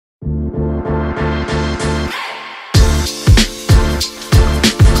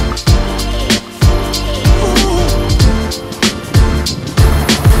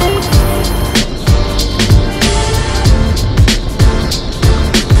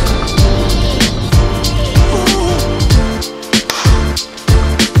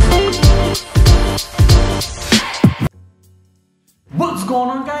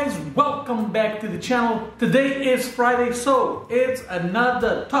welcome back to the channel. Today is Friday, so it's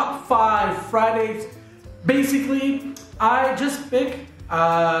another top 5 Fridays. Basically, I just pick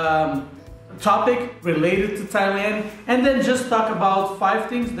a topic related to Thailand and then just talk about 5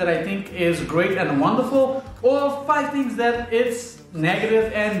 things that I think is great and wonderful, or 5 things that it's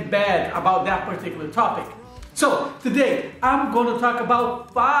negative and bad about that particular topic. So today I'm going to talk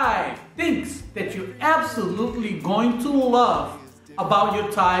about 5 things that you're absolutely going to love about your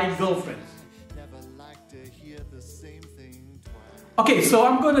Thai girlfriend. Okay, so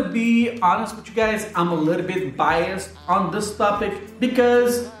I'm going to be honest with you guys. I'm a little bit biased on this topic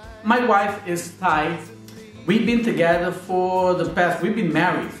because my wife is Thai. We've been together for the past, we've been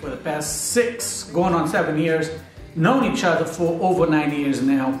married for the past 6, going on 7 years, known each other for over 9 years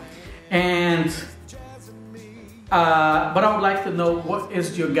now. And but I would like to know, what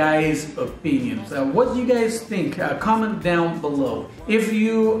is your guys' opinions? What do you guys think? Comment down below. If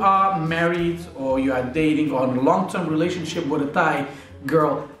you are married or you are dating or in a long-term relationship with a Thai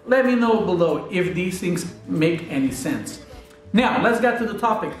girl, let me know below if these things make any sense. Now, let's get to the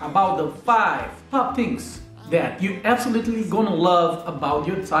topic about the 5 top things that you're absolutely gonna love about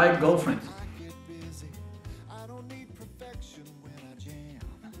your Thai girlfriend.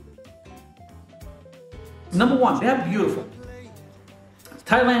 Number 1, they're beautiful.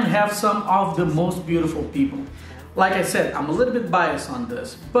 Thailand has some of the most beautiful people. Like I said, I'm a little bit biased on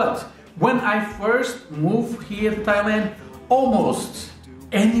this, but when I first moved here to Thailand, almost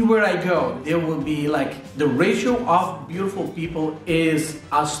anywhere I go, there will be like, the ratio of beautiful people is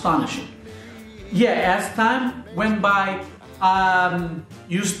astonishing. Yeah, as time went by,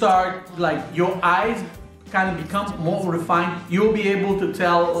 you start, like, your eyes kind of become more refined. You'll be able to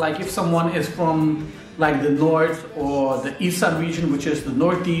tell, like, if someone is from like the north or the eastern region, which is the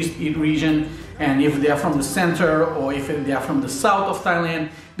northeast region, and if they are from the center or if they are from the south of Thailand,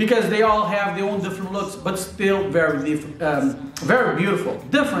 because they all have their own different looks, but still very beautiful,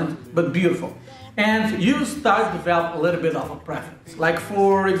 different but beautiful. And you start to develop a little bit of a preference. Like,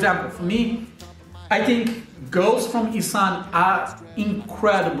 for example, for me, I think girls from Isan are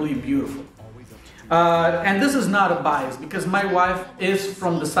incredibly beautiful. And this is not a bias because my wife is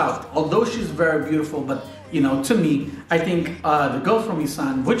from the south, although she's very beautiful. But you know, to me, I think the girls from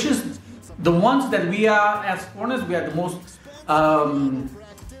Isan, which is the ones that we are, as foreigners, we are the most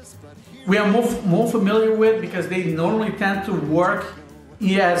more familiar with, because they normally tend to work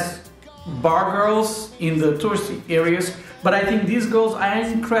as bar girls in the touristy areas. But I think these girls are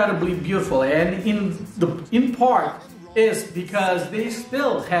incredibly beautiful, and in part is because they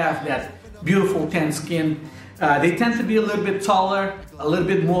still have that beautiful tan skin. They tend to be a little bit taller, a little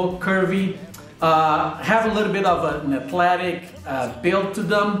bit more curvy, have a little bit of an athletic build to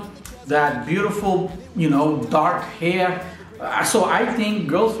them, that beautiful, you know, dark hair. So I think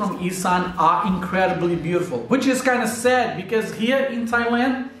girls from Isan are incredibly beautiful, which is kind of sad because here in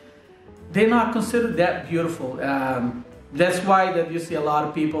Thailand, they're not considered that beautiful. That's why that you see a lot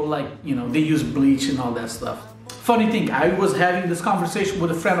of people, like, you know, they use bleach and all that stuff. Funny thing, I was having this conversation with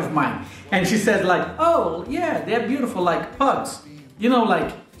a friend of mine, and she said, like, oh yeah, they're beautiful like pugs. You know,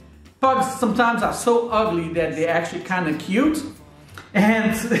 like, pugs sometimes are so ugly that they're actually kind of cute.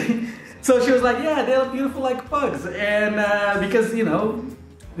 And so she was like, yeah, they're beautiful like pugs. And because, you know,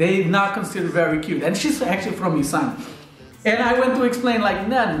 they're not considered very cute. And she's actually from Isan. And I went to explain, like,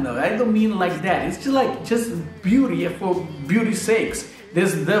 no, I don't mean like that. It's just like, just beauty for beauty's sakes.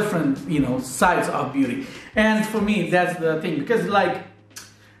 There's different, you know, sides of beauty. And for me, that's the thing. Because, like,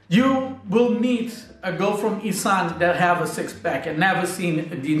 you will meet a girl from Isan that have a 6-pack and never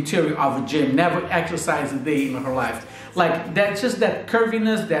seen the interior of a gym, never exercised a day in her life. Like, that's just that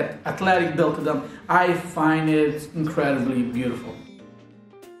curviness, that athletic build to them. I find it incredibly beautiful.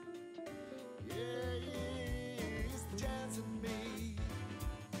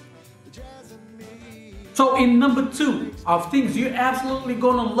 So in number 2 of things you're absolutely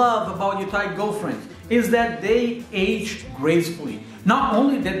gonna love about your Thai girlfriend is that they age gracefully. Not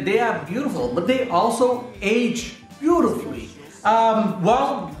only that they are beautiful, but they also age beautifully.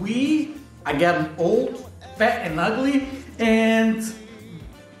 Well, we are getting old, fat and ugly, and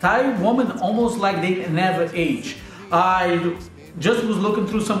Thai women almost like they never age. I just was looking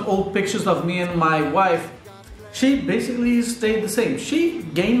through some old pictures of me and my wife. She basically stayed the same. She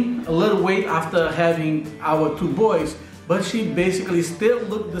gained a little weight after having our 2 boys, but she basically still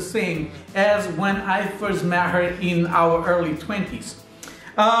looked the same as when I first met her in our early 20s.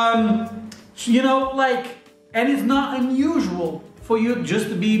 You know, like, and it's not unusual for you just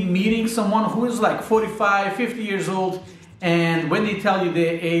to be meeting someone who is like 45, 50 years old, and when they tell you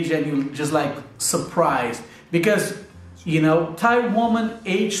their age and you're just like surprised, because You know, Thai women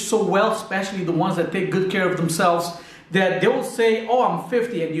age so well, especially the ones that take good care of themselves, that they will say, oh, I'm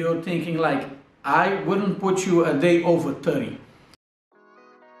 50, and you're thinking like, I wouldn't put you a day over 30.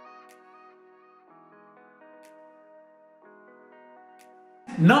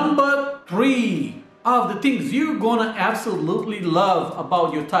 Number 3 of the things you're gonna absolutely love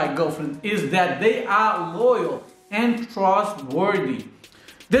about your Thai girlfriend is that they are loyal and trustworthy.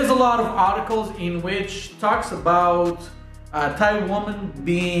 There's a lot of articles in which talks about Thai women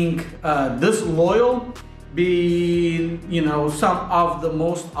being disloyal, being, you know, some of the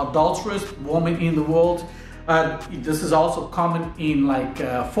most adulterous women in the world. This is also common in like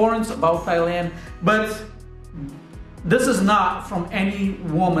forums about Thailand, but this is not from any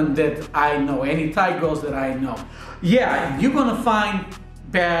woman that I know, any Thai girls that I know. Yeah, you're gonna find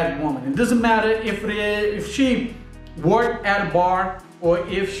bad women. It doesn't matter if she worked at a bar or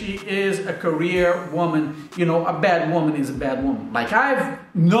if she is a career woman. You know, a bad woman is a bad woman. Like, I've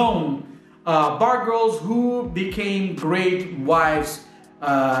known bar girls who became great wives,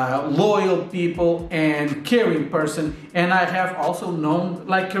 loyal people and caring person, and I have also known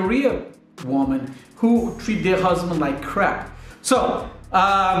like career women who treat their husband like crap. So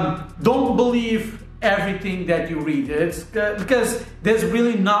don't believe everything that you read. It's because there's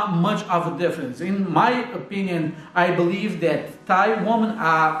really not much of a difference. In my opinion, I believe that Thai women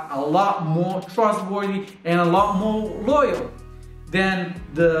are a lot more trustworthy and a lot more loyal than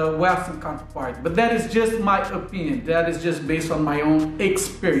the Western counterpart. But that is just my opinion. That is just based on my own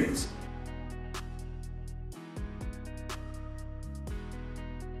experience.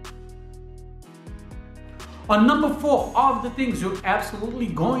 On number 4 of the things you're absolutely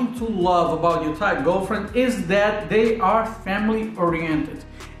going to love about your Thai girlfriend is that they are family oriented.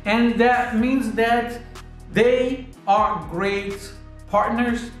 And that means that they are great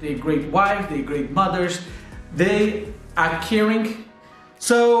partners, they're great wives, they're great mothers, they are caring.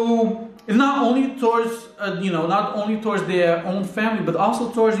 So not only towards, not only towards their own family, but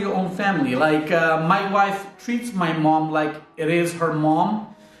also towards your own family. Like my wife treats my mom like it is her mom.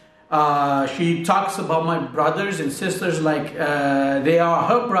 She talks about my brothers and sisters like they are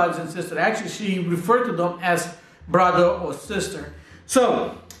her brothers and sisters. Actually, she referred to them as brother or sister.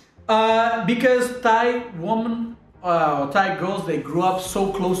 So, because Thai women, Thai girls, they grew up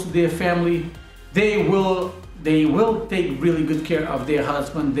so close to their family, they will take really good care of their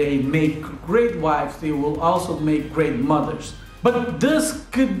husband. They make great wives. They will also make great mothers. But this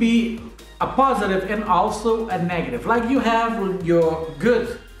could be a positive and also a negative. Like, you have your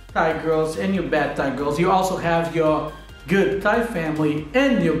good Thai girls and your bad Thai girls. You also have your good Thai family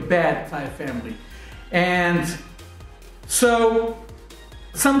and your bad Thai family. And so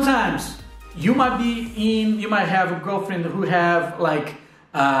sometimes you might have a girlfriend who have like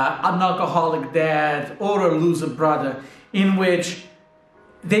an alcoholic dad or a loser brother, in which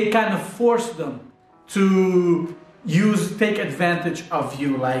they kind of force them to take advantage of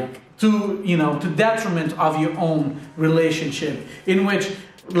you, like to detriment of your own relationship, in which,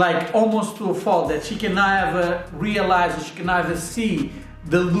 like, almost to a fault, that she can never realize, or she can never see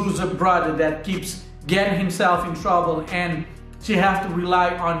the loser brother that keeps getting himself in trouble, and she has to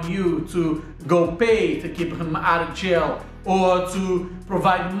rely on you to go pay to keep him out of jail, or to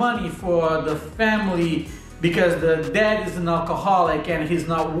provide money for the family because the dad is an alcoholic and he's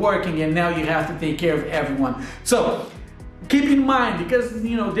not working, and now you have to take care of everyone. So keep in mind, because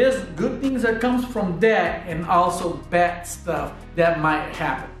there's good things that comes from that and also bad stuff that might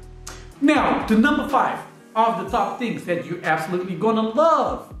happen. Now to number 5 of the top things that you're absolutely gonna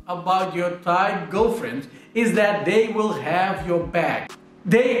love about your Thai girlfriend is that they will have your back.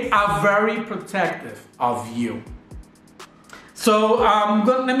 They are very protective of you. So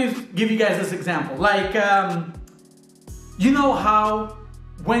let me give you guys this example. Like, you know how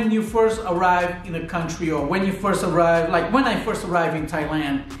when you first arrive in a country, or when you first arrive, like when I first arrived in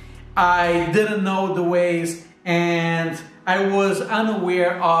Thailand, I didn't know the ways and I was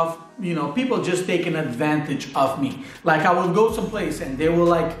unaware of, people just taking advantage of me. Like, I would go someplace and they will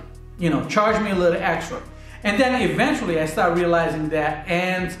like, charge me a little extra. And then eventually I started realizing that,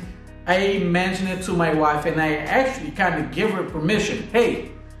 and I mentioned it to my wife, and I actually kind of give her permission.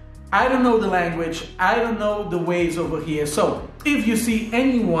 Hey, I don't know the language, I don't know the ways over here, so if you see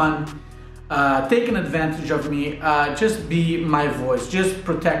anyone taking advantage of me, just be my voice, just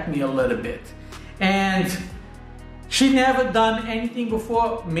protect me a little bit. And she never done anything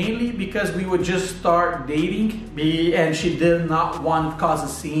before, mainly because we would just start dating, and she did not want to cause a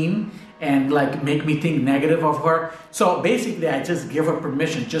scene and like make me think negative of her. So basically I just give her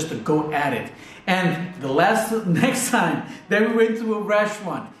permission just to go at it. And the next time that we went to a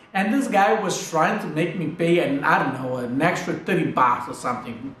restaurant and this guy was trying to make me pay I don't know, an extra 30 baht or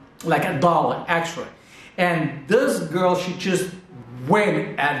something, like $1 extra. And this girl, she just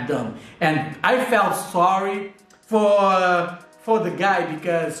went at them, and I felt sorry for the guy,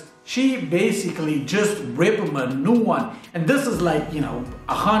 because she basically just ripped him a new one. And this is like, you know,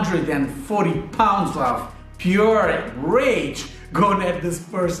 140 pounds of pure rage going at this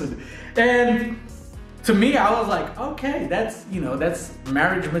person. And to me, I was like, okay, that's, you know, that's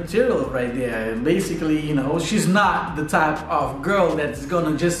marriage material right there. Basically, you know, she's not the type of girl that's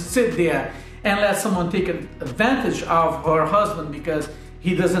gonna just sit there and let someone take advantage of her husband because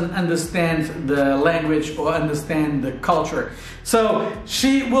he doesn't understand the language or understand the culture. So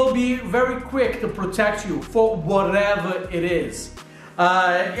she will be very quick to protect you for whatever it is.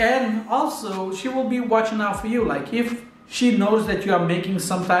 And also, she will be watching out for you. Like if she knows that you are making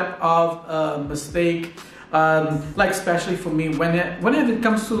some type of mistake, like especially for me, whenever it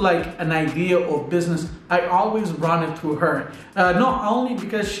comes to like an idea or business, I always run it through her. Not only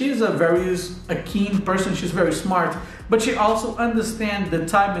because she's a keen person, she's very smart, but she also understands the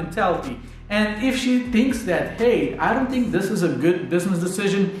Thai mentality. And if she thinks that, hey, I don't think this is a good business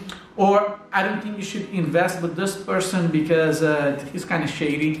decision, or I don't think you should invest with this person because he's kind of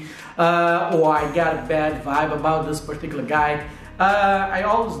shady, or I got a bad vibe about this particular guy, I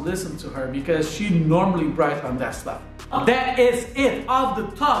always listen to her because she normally bright on that stuff. That is it of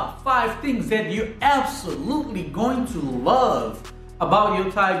the top 5 things that you're absolutely going to love about your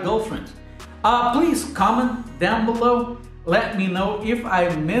Thai girlfriend. Please comment down below. Let me know if I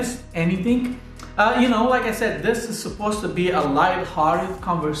missed anything. You know, like I said, this is supposed to be a light-hearted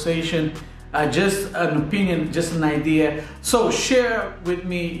conversation, just an opinion, just an idea. So share with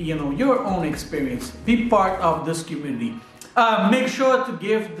me, you know, your own experience. Be part of this community. Make sure to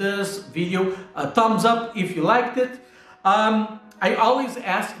give this video a thumbs up if you liked it. I always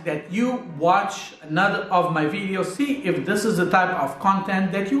ask that you watch another of my videos, see if this is the type of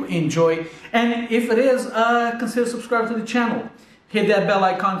content that you enjoy, and if it is, consider subscribing to the channel. Hit that bell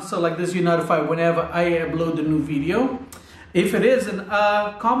icon so like this you're notified whenever I upload a new video. If it isn't,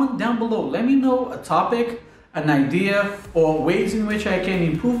 comment down below. Let me know a topic, an idea, or ways in which I can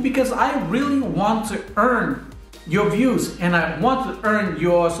improve, because I really want to earn your views and I want to earn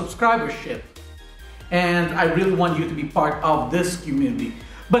your subscribership. And I really want you to be part of this community.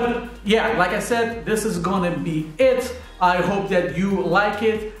 But yeah, like I said, this is gonna be it. I hope that you like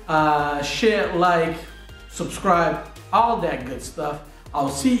it. Share, like, subscribe, all that good stuff. I'll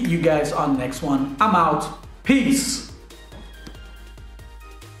see you guys on the next one. I'm out. Peace.